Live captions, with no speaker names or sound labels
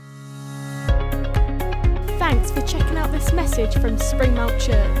Thanks for checking out this message from Springmount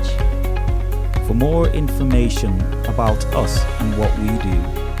Church. For more information about us and what we do,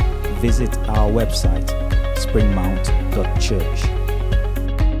 visit our website, springmount.church.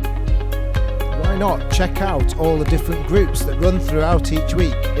 Why not check out all the different groups that run throughout each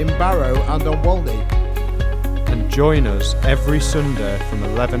week in Barrow and on Walney? And join us every Sunday from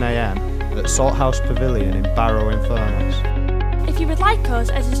 11 a.m. at Salthouse Pavilion in Barrow-in-Furness. If you would like us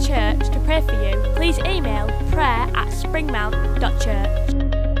as a church to pray for you, please email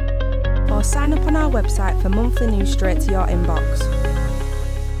prayer@springmount.church. Or sign up on our website for monthly news straight to your inbox.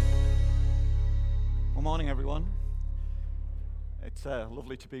 Good morning, everyone. It's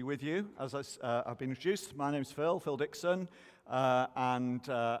lovely to be with you. As I've been introduced, my name's Phil Dixon, and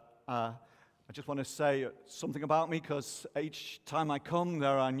I just want to say something about me, because each time I come,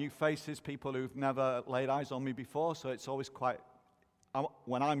 there are new faces, people who've never laid eyes on me before, so it's always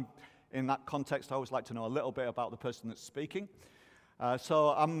when I'm in that context, I always like to know a little bit about the person that's speaking.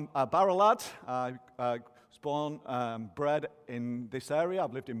 So I'm a Barrow lad. I was born, bred in this area.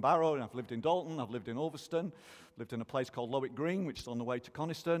 I've lived in Barrow, and I've lived in Dalton, I've lived in Ulverston, lived in a place called Lowick Green, which is on the way to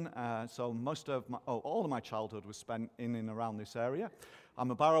Coniston. So all of my childhood was spent in and around this area. I'm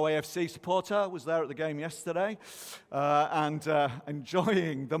a Barrow AFC supporter, was there at the game yesterday, and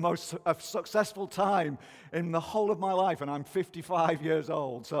enjoying the most successful time in the whole of my life, and I'm 55 years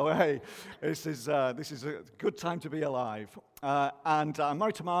old, so hey, this is a good time to be alive. And I'm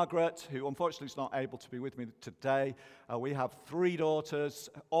married to Margaret, who unfortunately is not able to be with me today. We have 3 daughters,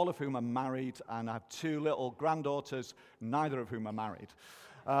 all of whom are married, and I have 2 little granddaughters, neither of whom are married.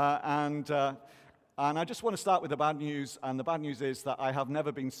 And I just want to start with the bad news, and the bad news is that I have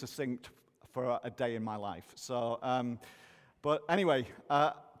never been succinct for a day in my life. So, but anyway,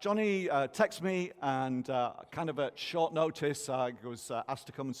 Johnny texted me, and kind of at short notice, I was asked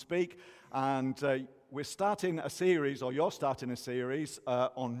to come and speak, and we're starting a series, or you're starting a series,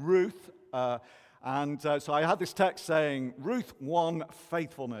 on Ruth, so I had this text saying, Ruth 1,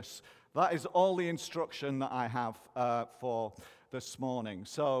 faithfulness. That is all the instruction that I have for this morning.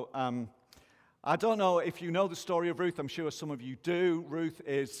 So, I don't know if you know the story of Ruth. I'm sure some of you do. Ruth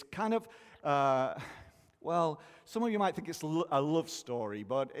is kind of, some of you might think it's a love story,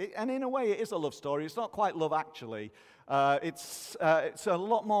 and in a way it is a love story. It's not quite love, actually. It's a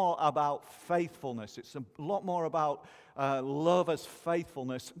lot more about faithfulness. It's a lot more about love as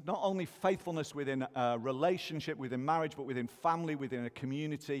faithfulness, not only faithfulness within a relationship, within marriage, but within family, within a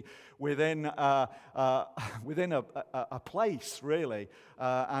community, within a place, really,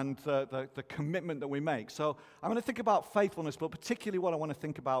 and the commitment that we make. So I'm going to think about faithfulness, but particularly what I want to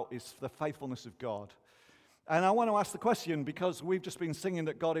think about is the faithfulness of God. And I want to ask the question, because we've just been singing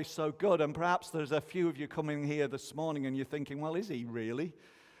that God is so good, and perhaps there's a few of you coming here this morning and you're thinking, well, is he really?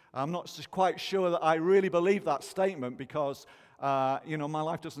 I'm not quite sure that I really believe that statement, because, my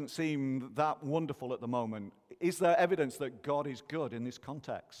life doesn't seem that wonderful at the moment. Is there evidence that God is good in this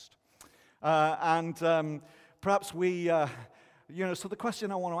context? Perhaps so the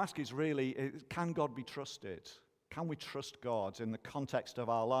question I want to ask is really, can God be trusted? Can we trust God in the context of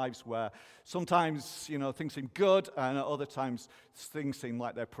our lives where sometimes, things seem good and at other times things seem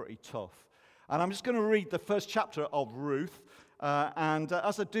like they're pretty tough? And I'm just going to read the first chapter of Ruth. And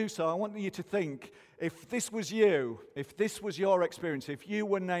as I do so, I want you to think, if this was you, if this was your experience, if you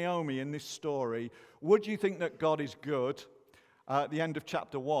were Naomi in this story, would you think that God is good at the end of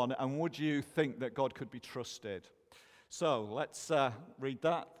chapter 1? And would you think that God could be trusted? So let's read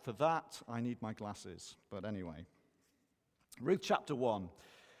that. For that, I need my glasses. But anyway. Ruth chapter 1.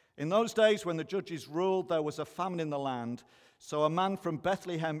 In those days when the judges ruled, there was a famine in the land. So a man from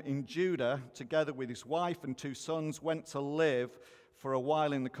Bethlehem in Judah, together with his wife and 2 sons, went to live for a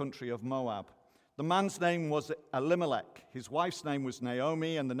while in the country of Moab. The man's name was Elimelech. His wife's name was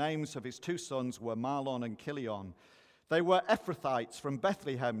Naomi, and the names of his 2 sons were Mahlon and Chilion. They were Ephrathites from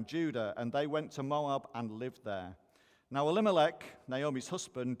Bethlehem, Judah, and they went to Moab and lived there. Now Elimelech, Naomi's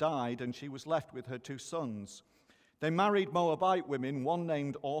husband, died, and she was left with her 2 sons. They married Moabite women, one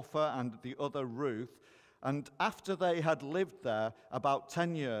named Orpah and the other Ruth, and after they had lived there about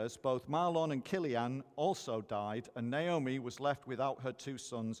 10 years, both Mahlon and Chilion also died, and Naomi was left without her 2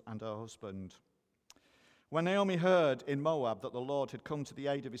 sons and her husband. When Naomi heard in Moab that the Lord had come to the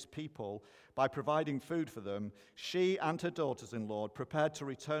aid of his people by providing food for them, she and her daughters-in-law prepared to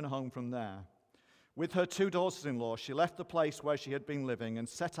return home from there. With her 2 daughters-in-law, she left the place where she had been living and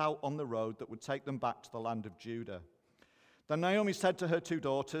set out on the road that would take them back to the land of Judah. Then Naomi said to her 2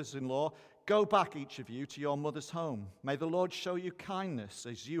 daughters-in-law, "Go back, each of you, to your mother's home. May the Lord show you kindness,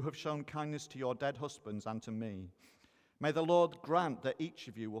 as you have shown kindness to your dead husbands and to me." May the Lord grant that each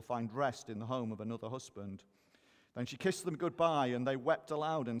of you will find rest in the home of another husband." Then she kissed them goodbye, and they wept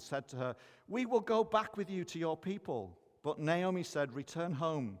aloud and said to her, "We will go back with you to your people." But Naomi said, "Return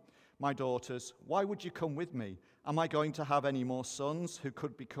home, my daughters. Why would you come with me? Am I going to have any more sons who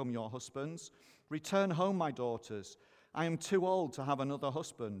could become your husbands? Return home, my daughters. I am too old to have another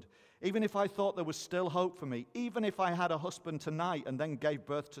husband. Even if I thought there was still hope for me, even if I had a husband tonight and then gave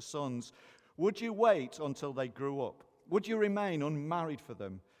birth to sons, would you wait until they grew up? Would you remain unmarried for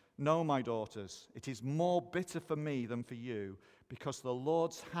them? No, my daughters, it is more bitter for me than for you, because the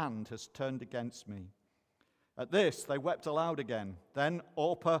Lord's hand has turned against me." At this, they wept aloud again. Then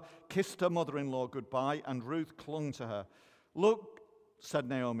Orpah kissed her mother-in-law goodbye, and Ruth clung to her. "Look," said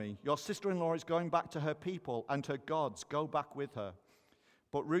Naomi, "your sister-in-law is going back to her people and her gods. Go back with her."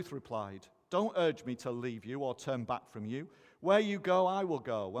 But Ruth replied, "Don't urge me to leave you or turn back from you. Where you go, I will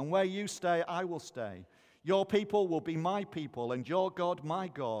go, and where you stay, I will stay. Your people will be my people, and your God my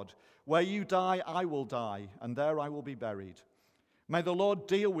God. Where you die, I will die, and there I will be buried. May the Lord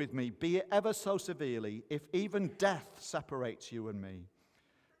deal with me, be it ever so severely, if even death separates you and me."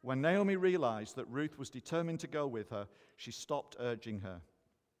 When Naomi realized that Ruth was determined to go with her, she stopped urging her.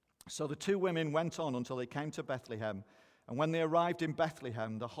 So the two women went on until they came to Bethlehem. And when they arrived in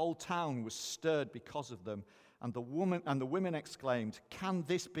Bethlehem, the whole town was stirred because of them. And the women exclaimed, "Can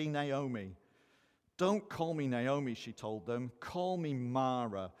this be Naomi?" "Don't call me Naomi," she told them. "Call me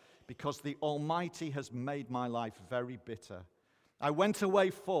Mara, because the Almighty has made my life very bitter. I went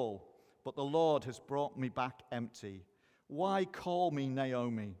away full, but the Lord has brought me back empty. Why call me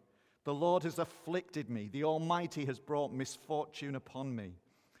Naomi? The Lord has afflicted me. The Almighty has brought misfortune upon me."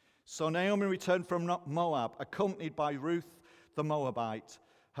 So Naomi returned from Moab, accompanied by Ruth the Moabite,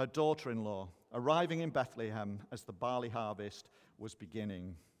 her daughter-in-law, arriving in Bethlehem as the barley harvest was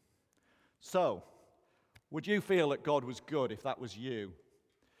beginning. So, would you feel that God was good if that was you?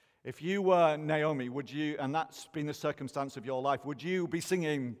 If you were Naomi, would you, and that's been the circumstance of your life, would you be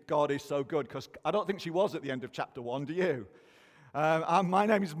singing, "God is so good"? Because I don't think she was at the end of chapter 1, do you? My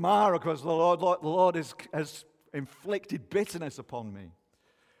name is Mara, because the Lord has inflicted bitterness upon me.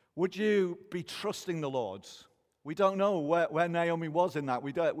 Would you be trusting the Lord? We don't know where Naomi was in that.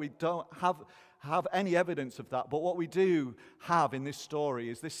 We don't have any evidence of that. But what we do have in this story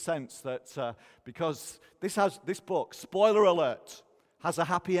is this sense that because this book, spoiler alert, has a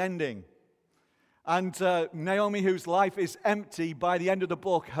happy ending. And Naomi, whose life is empty, by the end of the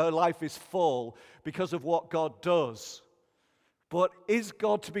book, her life is full because of what God does. But is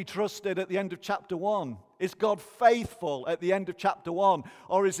God to be trusted at the end of chapter 1? Is God faithful at the end of chapter 1?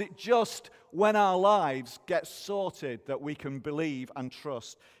 Or is it just when our lives get sorted that we can believe and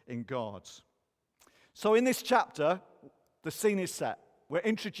trust in God? So in this chapter, the scene is set. We're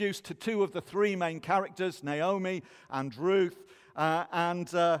introduced to two of the three main characters, Naomi and Ruth, and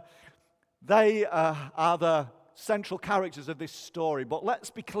they are the central characters of this story. But let's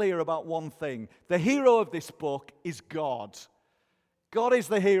be clear about one thing. The hero of this book is God. God is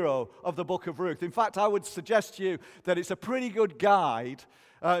the hero of the book of Ruth. In fact, I would suggest to you that it's a pretty good guide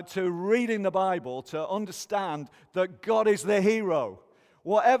to reading the Bible to understand that God is the hero.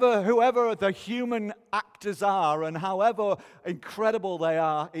 Whoever the human actors are and however incredible they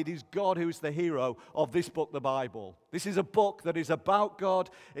are, it is God who is the hero of this book, the Bible. This is a book that is about God.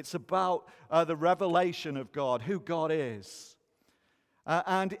 It's about the revelation of God, who God is.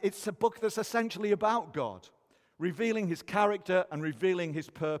 And it's a book that's essentially about God, revealing his character and revealing his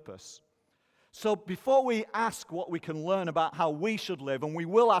purpose. So before we ask what we can learn about how we should live, and we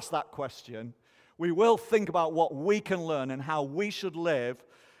will ask that question, we will think about what we can learn and how we should live,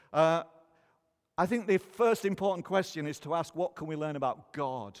 I think the first important question is to ask, what can we learn about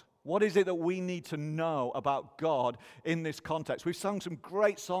God? What is it that we need to know about God in this context? We've sung some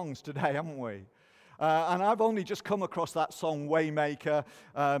great songs today, haven't we? And I've only just come across that song, Waymaker,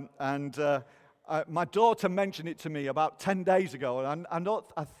 my daughter mentioned it to me about 10 days ago, and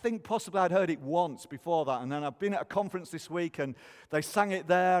I think possibly I'd heard it once before that, and then I've been at a conference this week, and they sang it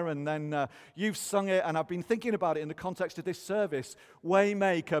there, and then you've sung it, and I've been thinking about it in the context of this service.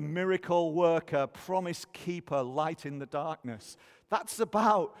 Waymaker, miracle worker, promise keeper, light in the darkness. That's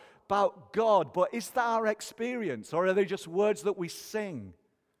about God, but is that our experience, or are they just words that we sing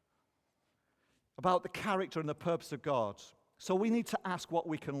about the character and the purpose of God? So we need to ask what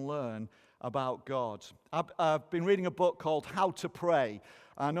we can learn about God. I've been reading a book called How to Pray.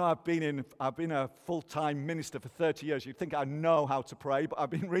 I know I've been a full-time minister for 30 years. You'd think I know how to pray, but I've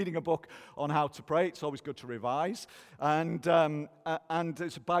been reading a book on how to pray. It's always good to revise. And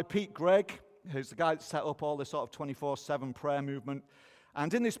it's by Pete Greig, who's the guy that set up all this sort of 24/7 prayer movement.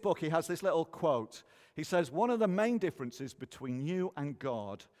 And in this book, he has this little quote. He says, one of the main differences between you and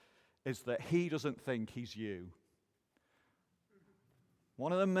God is that he doesn't think he's you.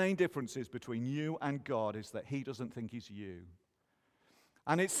 One of the main differences between you and God is that he doesn't think he's you.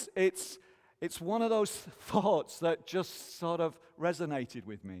 And it's one of those thoughts that just sort of resonated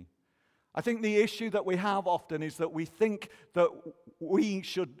with me. I think the issue that we have often is that we think that we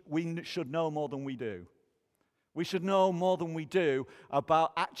should know more than we do. We should know more than we do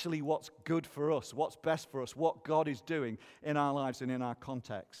about actually what's good for us, what's best for us, what God is doing in our lives and in our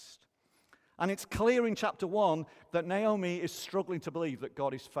context. And it's clear in chapter 1 that Naomi is struggling to believe that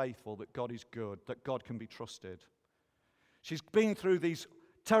God is faithful, that God is good, that God can be trusted. She's been through these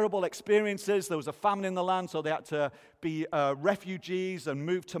terrible experiences. There was a famine in the land, so they had to be refugees and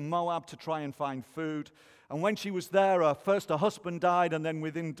move to Moab to try and find food. And when she was there, first her husband died, and then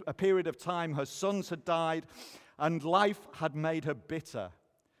within a period of time, her sons had died, and life had made her bitter.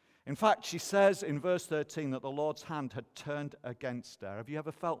 In fact, she says in verse 13 that the Lord's hand had turned against her. Have you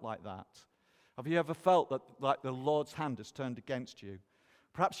ever felt like that? Have you ever felt that like the Lord's hand has turned against you?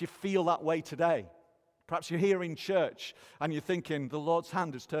 Perhaps you feel that way today. Perhaps you're here in church and you're thinking, the Lord's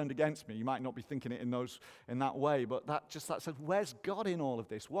hand has turned against me. You might not be thinking it in that way, but that says, where's God in all of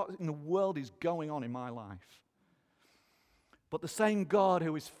this? What in the world is going on in my life? But the same God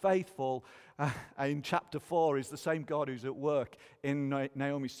who is faithful in chapter 4 is the same God who's at work in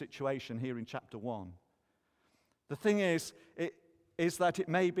Naomi's situation here in chapter 1. The thing is that it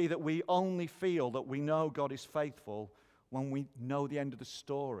may be that we only feel that we know God is faithful when we know the end of the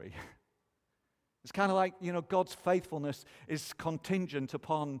story. It's kind of like, God's faithfulness is contingent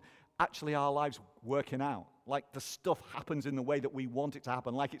upon actually our lives working out. Like the stuff happens in the way that we want it to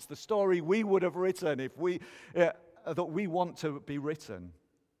happen. Like it's the story we would have written if that we want to be written.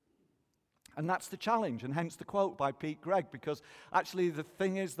 And that's the challenge, and hence the quote by Pete Greig, because actually the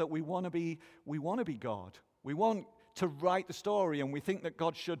thing is that we want to be God. We want to write the story, and we think that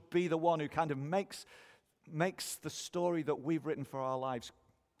God should be the one who kind of makes the story that we've written for our lives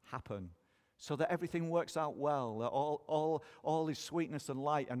happen, so that everything works out well, that all is sweetness and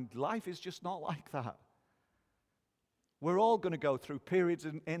light, and life is just not like that. We're all going to go through periods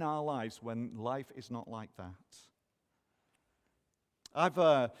in our lives when life is not like that. I've,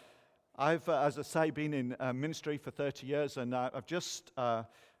 as I say, been in ministry for 30 years, and I've just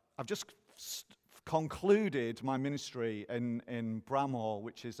concluded my ministry in Bramhall,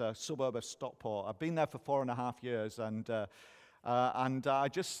 which is a suburb of Stockport. I've been there for 4.5 years, and I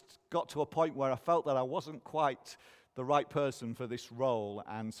just got to a point where I felt that I wasn't quite the right person for this role,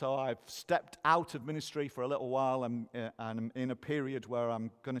 and so I've stepped out of ministry for a little while, and I'm in a period where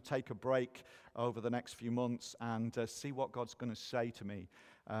I'm going to take a break over the next few months and see what God's going to say to me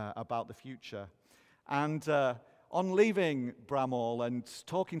about the future. And on leaving Bramhall and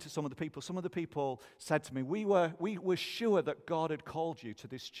talking to some of the people said to me, we were sure that God had called you to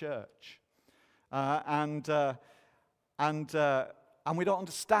this church, and we don't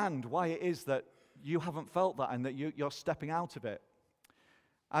understand why it is that you haven't felt that and that you're stepping out of it.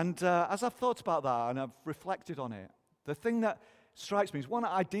 And as I've thought about that and I've reflected on it, the thing that strikes me is, one,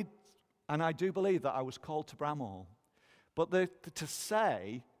 I do believe that I was called to Bramhall, but to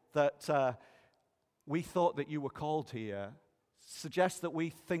say that we thought that you were called here suggests that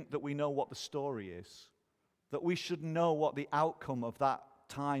we think that we know what the story is, that we should know what the outcome of that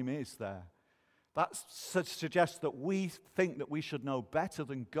time is there. That suggests that we think that we should know better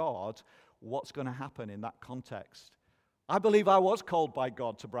than God what's going to happen in that context. I believe I was called by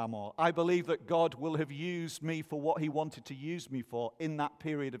God to Bramhall. I believe that God will have used me for what he wanted to use me for in that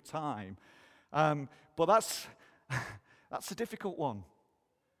period of time. But that's a difficult one.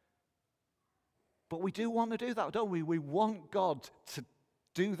 But we do want to do that, don't we? We want God to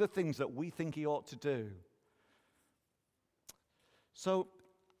do the things that we think he ought to do. So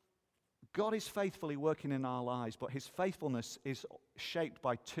God is faithfully working in our lives, but his faithfulness is shaped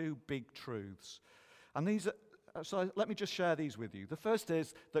by two big truths. And so let me just share these with you. The first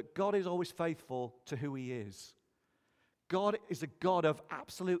is that God is always faithful to who he is. God is a God of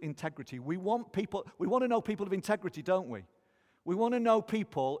absolute integrity. We want to know people of integrity, don't we? We want to know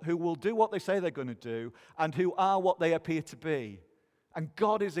people who will do what they say they're going to do and who are what they appear to be. And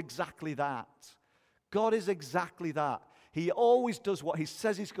God is exactly that. God is exactly that. He always does what he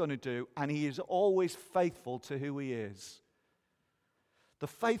says he's going to do, and he is always faithful to who he is. The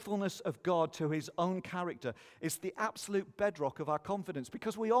faithfulness of God to his own character is the absolute bedrock of our confidence,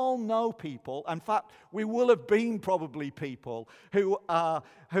 because we all know people. In fact, we will have been probably people who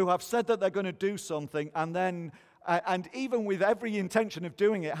have said that they're going to do something, and even with every intention of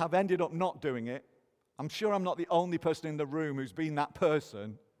doing it, have ended up not doing it. I'm sure I'm not the only person in the room who's been that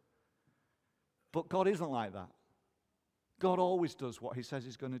person. But God isn't like that. God always does what he says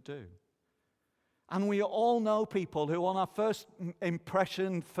he's going to do. And we all know people who on our first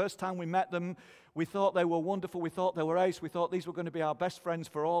impression, first time we met them, we thought they were wonderful, we thought they were ace, we thought these were going to be our best friends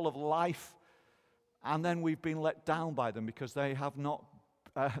for all of life. And then we've been let down by them because they have not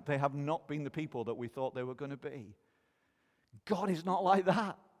been the people that we thought they were going to be. God is not like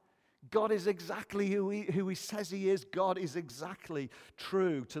that. God is exactly who he says he is. God is exactly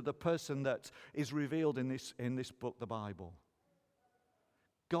true to the person that is revealed in this book, the Bible.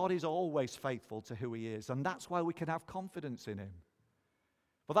 God is always faithful to who he is, and that's why we can have confidence in him.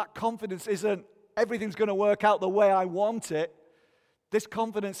 But that confidence isn't everything's going to work out the way I want it. This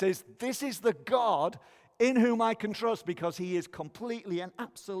confidence is, this is the God in whom I can trust because he is completely and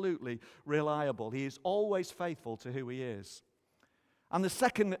absolutely reliable. He is always faithful to who he is. And the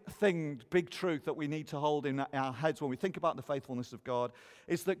second thing, big truth that we need to hold in our heads when we think about the faithfulness of God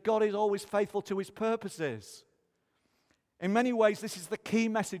is that God is always faithful to his purposes. In many ways, this is the key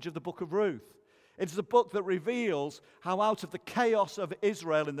message of the book of Ruth. It's the book that reveals how out of the chaos of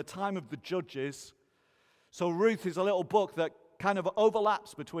Israel in the time of the judges, so Ruth is a little book that kind of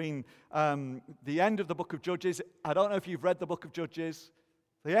overlaps between the end of the book of Judges. I don't know if you've read the book of Judges.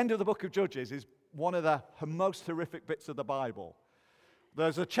 The end of the book of Judges is one of the most horrific bits of the Bible.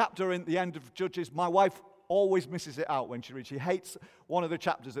 There's a chapter in the end of Judges. My wife always misses it out when she reads. She hates one of the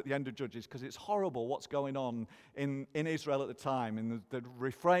chapters at the end of Judges because it's horrible what's going on in Israel at the time. And the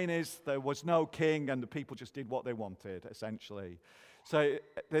refrain is there was no king and the people just did what they wanted, essentially. So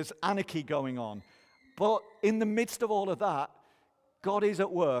there's anarchy going on. But in the midst of all of that, God is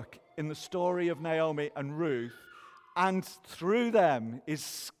at work in the story of Naomi and Ruth, and through them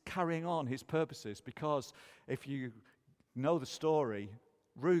is carrying on his purposes. Because if you know the story,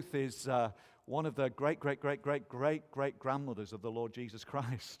 Ruth is one of the great-great-great-great-great-great-grandmothers of the Lord Jesus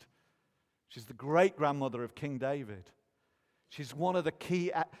Christ. She's the great-grandmother of King David. She's one of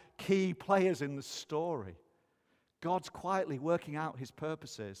the key players in the story. God's quietly working out his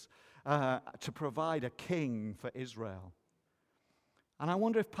purposes to provide a king for Israel. And I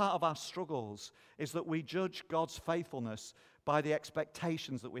wonder if part of our struggles is that we judge God's faithfulness by the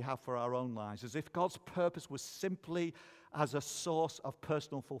expectations that we have for our own lives, as if God's purpose was simply as a source of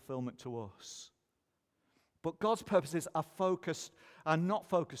personal fulfillment to us. But God's purposes are not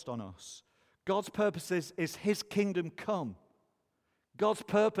focused on us. God's purposes is his kingdom come. God's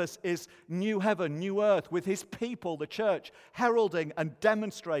purpose is new heaven, new earth, with his people, the church, heralding and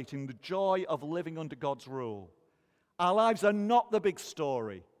demonstrating the joy of living under God's rule. Our lives are not the big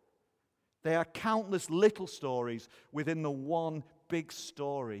story. They are countless little stories within the one big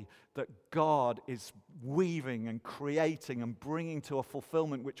story that God is weaving and creating and bringing to a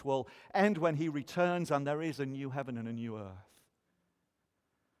fulfillment which will end when he returns and there is a new heaven and a new earth.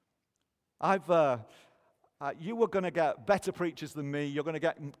 You were going to get better preachers than me. You're going to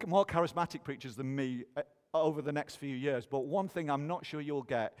get more charismatic preachers than me over the next few years. But one thing I'm not sure you'll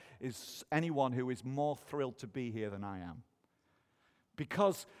get is anyone who is more thrilled to be here than I am.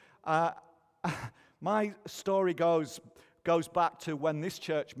 Because my story goes back to when this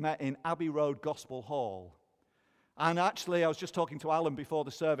church met in Abbey Road Gospel Hall. And actually, I was just talking to Alan before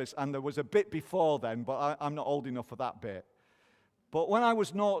the service, and there was a bit before then, but I'm not old enough for that bit. But when I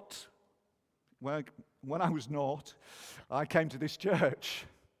was naught, I came to this church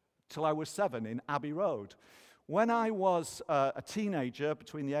till I was 7 in Abbey Road. When I was a teenager,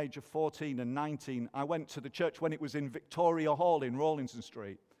 between the age of 14 and 19, I went to the church when it was in Victoria Hall in Rawlinson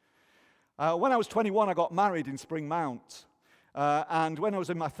Street. When I was 21, I got married in Spring Mount. And when I was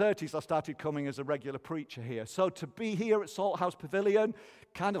in my 30s, I started coming as a regular preacher here. So to be here at Salthouse Pavilion,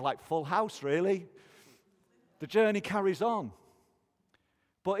 kind of like Full House, really. The journey carries on.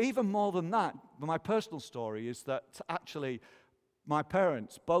 But even more than that, my personal story is that actually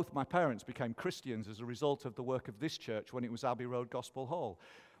both my parents became Christians as a result of the work of this church when it was Abbey Road Gospel Hall.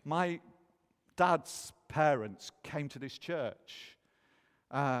 My dad's parents came to this church,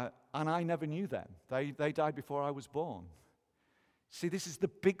 and I never knew them. They died before I was born. See, this is the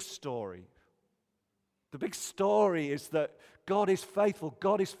big story. The big story is that God is faithful.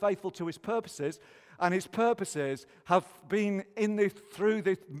 God is faithful to his purposes, and his purposes have been through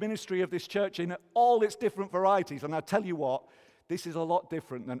the ministry of this church in all its different varieties. And I tell you what, this is a lot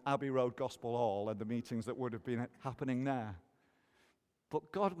different than Abbey Road Gospel Hall and the meetings that would have been happening there.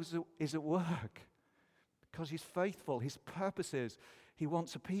 But God is at work because he's faithful. His purposes, he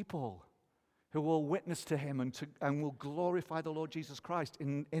wants a people who will witness to him and will glorify the Lord Jesus Christ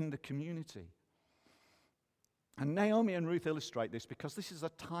in the community. And Naomi and Ruth illustrate this because this is a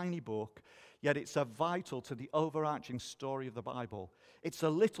tiny book, yet it's vital to the overarching story of the Bible. It's a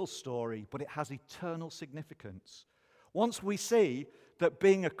little story, but it has eternal significance. Once we see that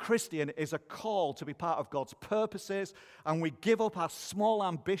being a Christian is a call to be part of God's purposes, and we give up our small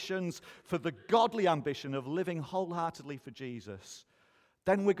ambitions for the godly ambition of living wholeheartedly for Jesus,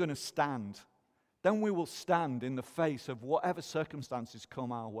 then we're going to stand. Then we will stand in the face of whatever circumstances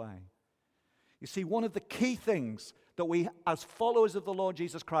come our way. You see, one of the key things that we, as followers of the Lord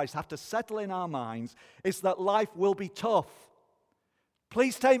Jesus Christ, have to settle in our minds is that life will be tough.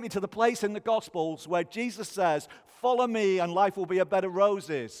 Please take me to the place in the Gospels where Jesus says, "Follow me and life will be a bed of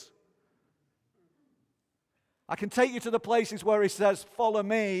roses." I can take you to the places where he says, "Follow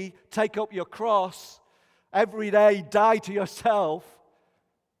me, take up your cross, every day die to yourself."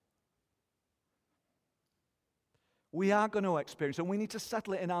 We are going to experience, and we need to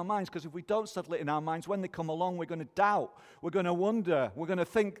settle it in our minds, because if we don't settle it in our minds, when they come along, we're going to doubt, we're going to wonder, we're going to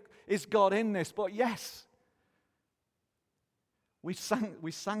think, is God in this? But yes, we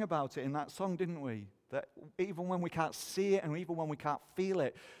sang about it in that song, didn't we? That even when we can't see it and even when we can't feel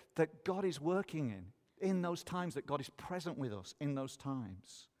it, that God is working in those times, that God is present with us in those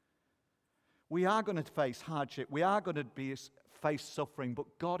times. We are going to face hardship, we are going to face suffering,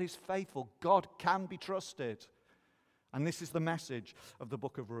 but God is faithful. God can be trusted. And this is the message of the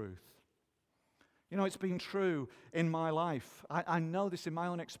book of Ruth. You know, it's been true in my life. I know this in my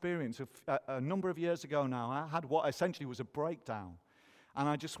own experience. A number of years ago now, I had what essentially was a breakdown. And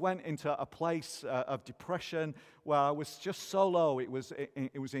I just went into a place of depression where I was just so low. It's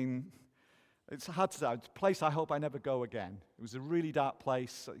hard to say, it's a place I hope I never go again. It was a really dark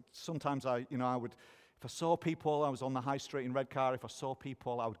place. Sometimes I would, if I saw people, I was on the high street in Redcar, if I saw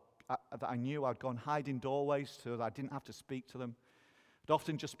people, that I knew, I'd go and hide in doorways so that I didn't have to speak to them. I'd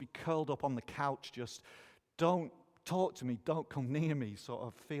often just be curled up on the couch, just don't talk to me, don't come near me, sort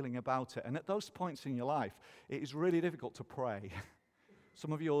of feeling about it. And at those points in your life, it is really difficult to pray.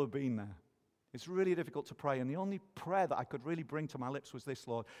 Some of you all have been there. It's really difficult to pray. And the only prayer that I could really bring to my lips was this,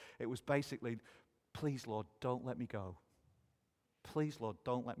 Lord. It was basically, please, Lord, don't let me go. Please, Lord,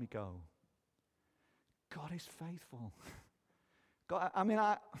 don't let me go. God is faithful. God,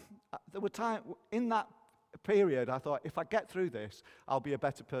 there were times in that period I thought, if I get through this, I'll be a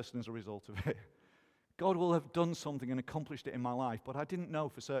better person as a result of it. God will have done something and accomplished it in my life, but I didn't know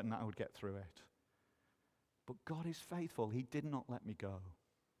for certain that I would get through it. But God is faithful. He did not let me go.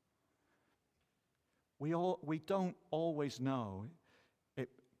 We don't always know it,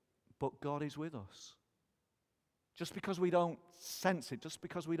 but God is with us. Just because we don't sense it, just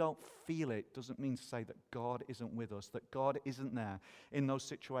because we don't feel it, doesn't mean to say that God isn't with us, that God isn't there in those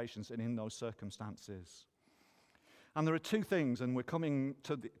situations and in those circumstances. And there are two things, and we're coming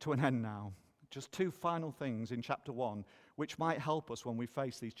to an end now, just two final things in chapter 1, which might help us when we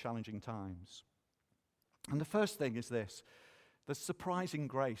face these challenging times. And the first thing is this: there's surprising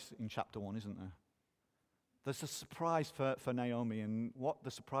grace in chapter 1, isn't there? There's a surprise for Naomi, and what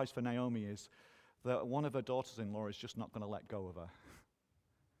the surprise for Naomi is, that one of her daughters-in-law is just not going to let go of her.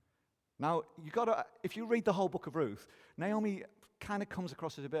 Now, if you read the whole book of Ruth, Naomi kind of comes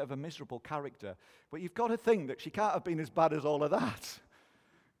across as a bit of a miserable character, but you've got to think that she can't have been as bad as all of that,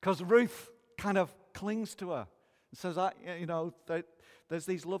 because Ruth kind of clings to her and says, there's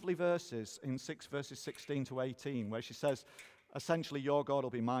these lovely verses in verses 16 to 18, where she says, essentially, your God will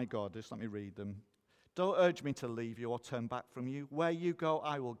be my God. Just let me read them. Don't urge me to leave you or turn back from you. Where you go,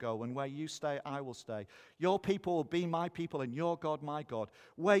 I will go, and where you stay, I will stay. Your people will be my people, and your God, my God.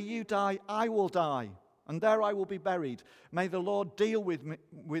 Where you die, I will die, and there I will be buried. May the Lord deal with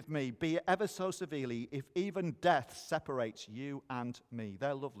me, be it ever so severely, if even death separates you and me.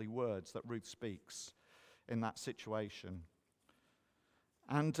 They're lovely words that Ruth speaks in that situation.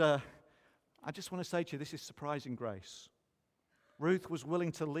 And I just want to say to you, this is surprising grace. Ruth was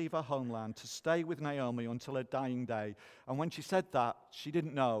willing to leave her homeland, to stay with Naomi until her dying day. And when she said that, she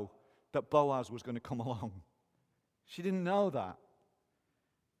didn't know that Boaz was going to come along. She didn't know that.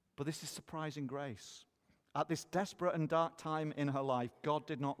 But this is surprising grace. At this desperate and dark time in her life, God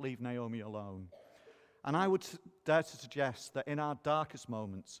did not leave Naomi alone. And I would dare to suggest that in our darkest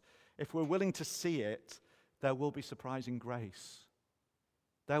moments, if we're willing to see it, there will be surprising grace.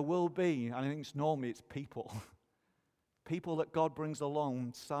 There will be, and I think normally it's people. People that God brings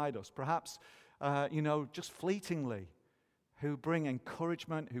alongside us, perhaps, just fleetingly, who bring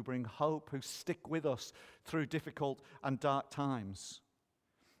encouragement, who bring hope, who stick with us through difficult and dark times.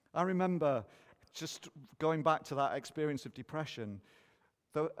 I remember, just going back to that experience of depression,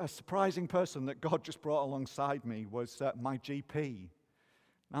 a surprising person that God just brought alongside me was my GP.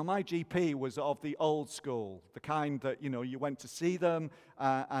 Now, my GP was of the old school, the kind that, you went to see them,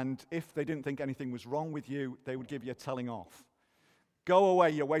 and if they didn't think anything was wrong with you, they would give you a telling off. Go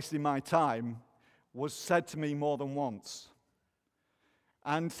away, you're wasting my time, was said to me more than once.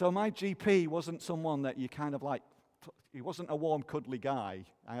 And so my GP wasn't someone that you kind of like, he wasn't a warm, cuddly guy,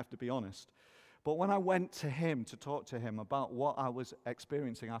 I have to be honest. But when I went to him to talk to him about what I was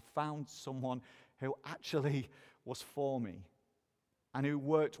experiencing, I found someone who actually was for me and who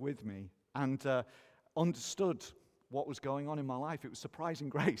worked with me and understood what was going on in my life. It was surprising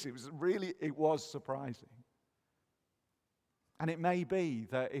grace. It was surprising. And it may be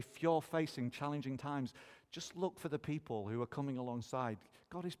that if you're facing challenging times, just look for the people who are coming alongside.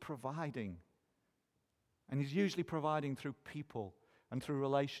 God is providing. And He's usually providing through people and through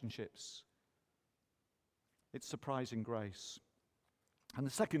relationships. It's surprising grace. And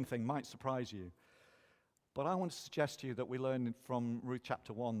the second thing might surprise you, but I want to suggest to you that we learn from Ruth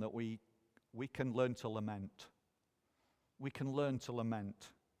chapter 1 that we can learn to lament. We can learn to lament.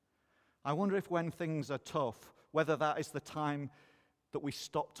 I wonder if when things are tough, whether that is the time that we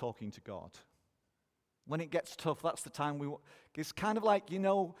stop talking to God. When it gets tough, that's the time it's kind of like,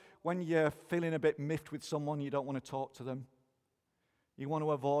 when you're feeling a bit miffed with someone, you don't want to talk to them. You want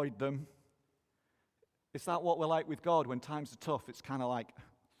to avoid them. Is that what we're like with God? When times are tough, it's kind of like,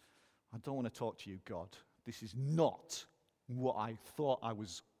 I don't want to talk to you, God. This is not what I thought I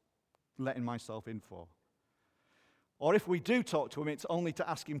was letting myself in for. Or if we do talk to Him, it's only to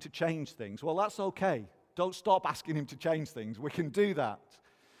ask Him to change things. Well, that's okay. Don't stop asking Him to change things. We can do that.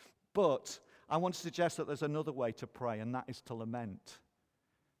 But I want to suggest that there's another way to pray, and that is to lament.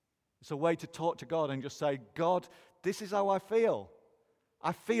 It's a way to talk to God and just say, God, this is how I feel.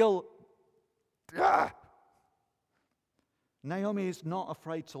 I feel... Naomi is not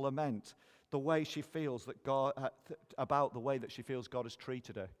afraid to lament the way she feels that God about the way that she feels God has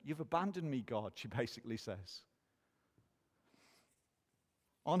treated her. You've abandoned me, God, she basically says.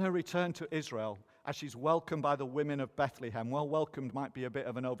 On her return to Israel, as she's welcomed by the women of Bethlehem, well, welcomed might be a bit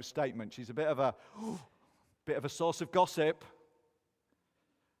of an overstatement. She's a bit of a source of gossip.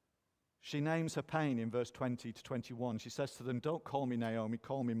 She names her pain in verse 20 to 21. She says to them, don't call me Naomi,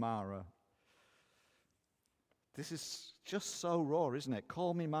 call me Mara. This is just so raw, isn't it?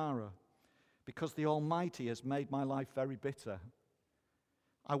 Call me Mara, because the Almighty has made my life very bitter.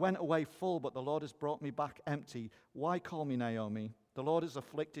 I went away full, but the Lord has brought me back empty. Why call me Naomi? The Lord has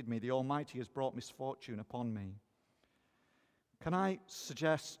afflicted me. The Almighty has brought misfortune upon me. Can I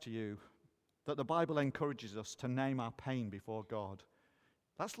suggest to you that the Bible encourages us to name our pain before God?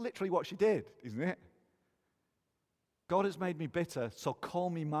 That's literally what she did, isn't it? God has made me bitter, so call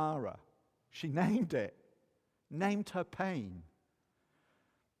me Mara. She named it. Named her pain.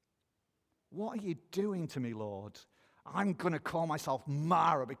 What are you doing to me, Lord? I'm going to call myself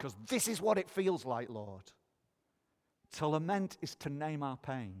Mara because this is what it feels like, Lord. To lament is to name our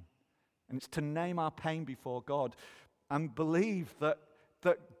pain. And it's to name our pain before God and believe that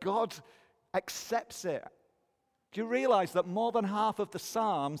God accepts it. Do you realize that more than half of the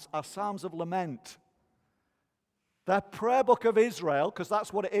Psalms are Psalms of lament? The prayer book of Israel, because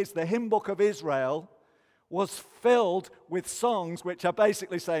that's what it is, the hymn book of Israel, was filled with songs which are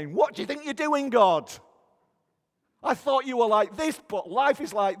basically saying, what do you think you're doing, God? I thought you were like this, but life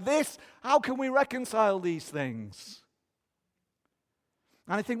is like this. How can we reconcile these things?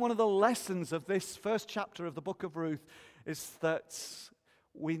 And I think one of the lessons of this first chapter of the book of Ruth is that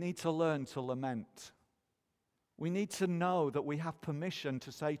we need to learn to lament. We need to know that we have permission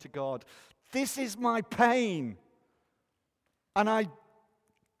to say to God, this is my pain. And I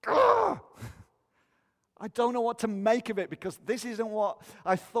don't know what to make of it because this isn't what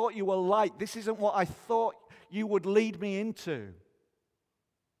I thought you were like. This isn't what I thought you would lead me into.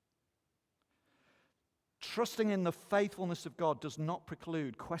 Trusting in the faithfulness of God does not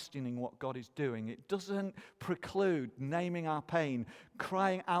preclude questioning what God is doing. It doesn't preclude naming our pain,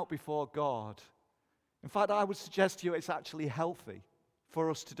 crying out before God. In fact, I would suggest to you it's actually healthy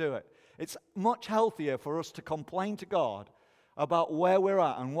for us to do it. It's much healthier for us to complain to God about where we're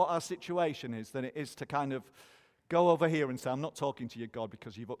at and what our situation is than it is to kind of go over here and say, I'm not talking to you, God,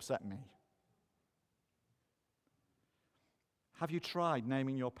 because you've upset me. Have you tried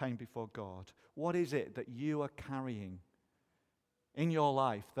naming your pain before God? What is it that you are carrying in your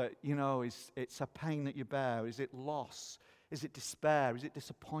life that, it's a pain that you bear? Is it loss? Is it despair? Is it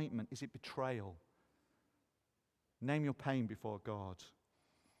disappointment? Is it betrayal? Name your pain before God.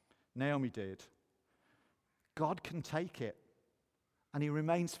 Naomi did. God can take it. And He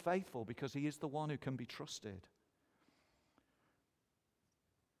remains faithful because He is the one who can be trusted.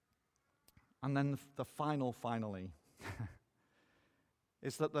 And then the finally.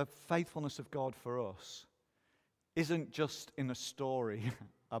 is that the faithfulness of God for us isn't just in a story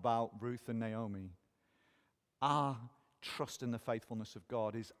about Ruth and Naomi. Our trust in the faithfulness of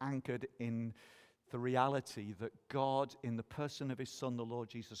God is anchored in the reality that God, in the person of his Son, the Lord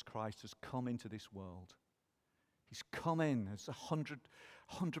Jesus Christ, has come into this world. He's come in as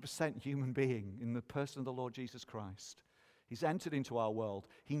 100% human being in the person of the Lord Jesus Christ. He's entered into our world.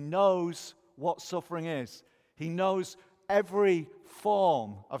 He knows what suffering is. He knows every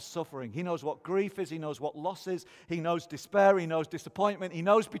form of suffering. He knows what grief is. He knows what loss is. He knows despair. He knows disappointment. He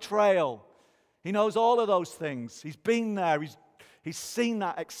knows betrayal. He knows all of those things. He's been there. He's seen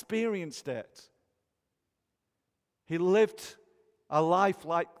that, experienced it. He lived a life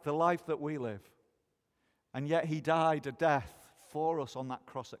like the life that we live. And yet he died a death for us on that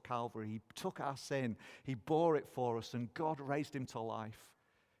cross at Calvary. He took our sin. He bore it for us. And God raised him to life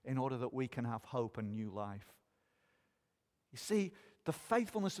in order that we can have hope and new life. You see, the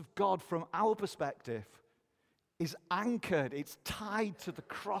faithfulness of God from our perspective is anchored. It's tied to the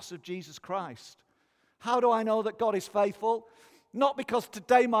cross of Jesus Christ. How do I know that God is faithful? Not because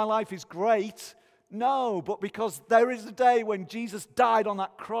today my life is great. No, but because there is a day when Jesus died on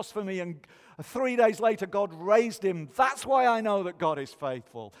that cross for me and 3 days later God raised him. That's why I know that God is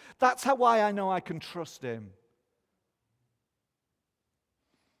faithful. That's why I know I can trust him.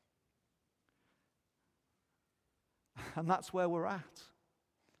 And that's where we're at.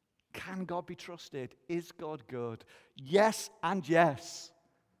 Can God be trusted? Is God good? Yes and yes.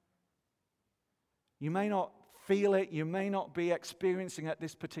 You may not feel it. You may not be experiencing it at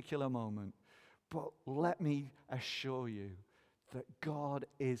this particular moment. But let me assure you that God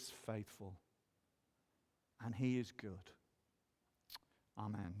is faithful. And he is good.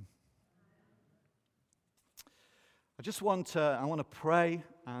 Amen. I want to pray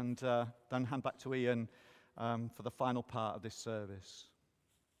and then hand back to Ian for the final part of this service.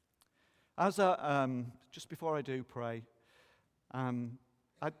 Just before I do pray,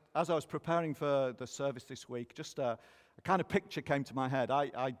 as I was preparing for the service this week, just a kind of picture came to my head.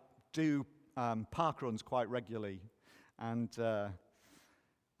 I do park runs quite regularly, and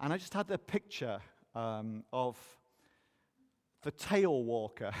I just had the picture of the tail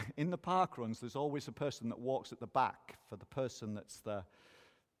walker. In the park runs, there's always a person that walks at the back for the person that's the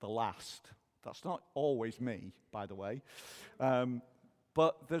last. That's not always me, by the way.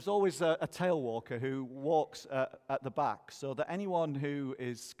 But there's always a tail walker who walks at the back so that anyone who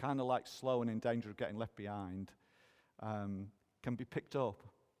is kind of like slow and in danger of getting left behind can be picked up.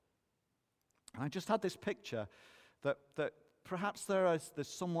 And I just had this picture that perhaps there's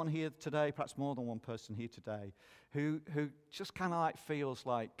someone here today, perhaps more than one person here today, who just kind of like feels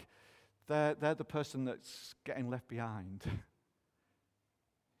like they're the person that's getting left behind.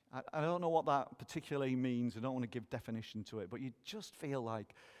 I don't know what that particularly means. I don't want to give definition to it, but you just feel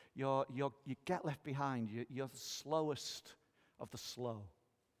like you get left behind. You're the slowest of the slow.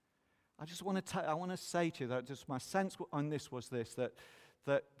 I want to say to you that just my sense on this was this,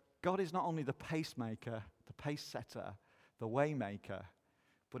 that God is not only the pacemaker, the pace setter, the way maker,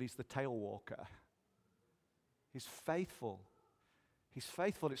 but he's the tail walker. He's faithful. He's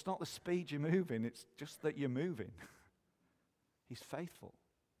faithful. It's not the speed you're moving, it's just that you're moving. He's faithful.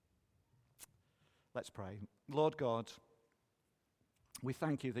 Let's pray. Lord God, we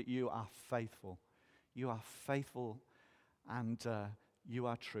thank you that you are faithful. You are faithful and you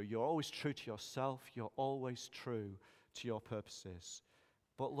are true. You're always true to yourself. You're always true to your purposes.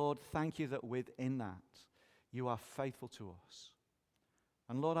 But Lord, thank you that within that, you are faithful to us.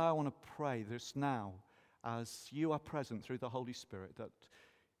 And Lord, I want to pray this now as you are present through the Holy Spirit,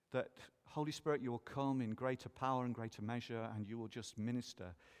 that Holy Spirit, you will come in greater power and greater measure, and you will just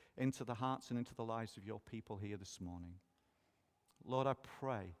minister into the hearts and into the lives of your people here this morning. Lord, I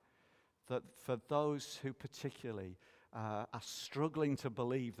pray that for those who particularly are struggling to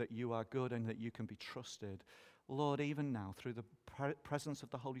believe that you are good and that you can be trusted, Lord, even now, through the presence of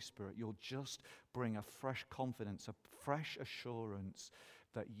the Holy Spirit, you'll just bring a fresh confidence, a fresh assurance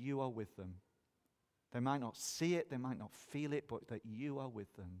that you are with them. They might not see it, they might not feel it, but that you are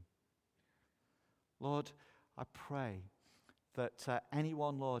with them. Lord, I pray that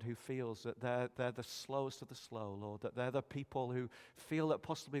anyone, Lord, who feels that they're the slowest of the slow, Lord, that they're the people who feel that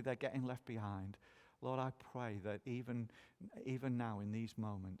possibly they're getting left behind, Lord, I pray that even now in these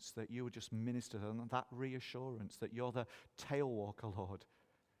moments that you would just minister to them, that reassurance that you're the tail walker, Lord.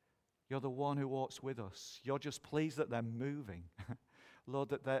 You're the one who walks with us. You're just pleased that they're moving. Lord,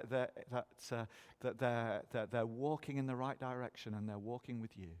 that they're walking in the right direction and they're walking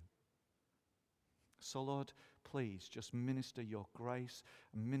with you. So, Lord, please just minister your grace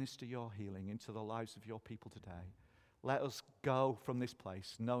and minister your healing into the lives of your people today. Let us go from this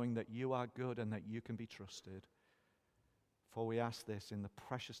place knowing that you are good and that you can be trusted. For we ask this in the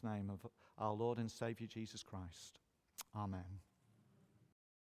precious name of our Lord and Savior Jesus Christ. Amen.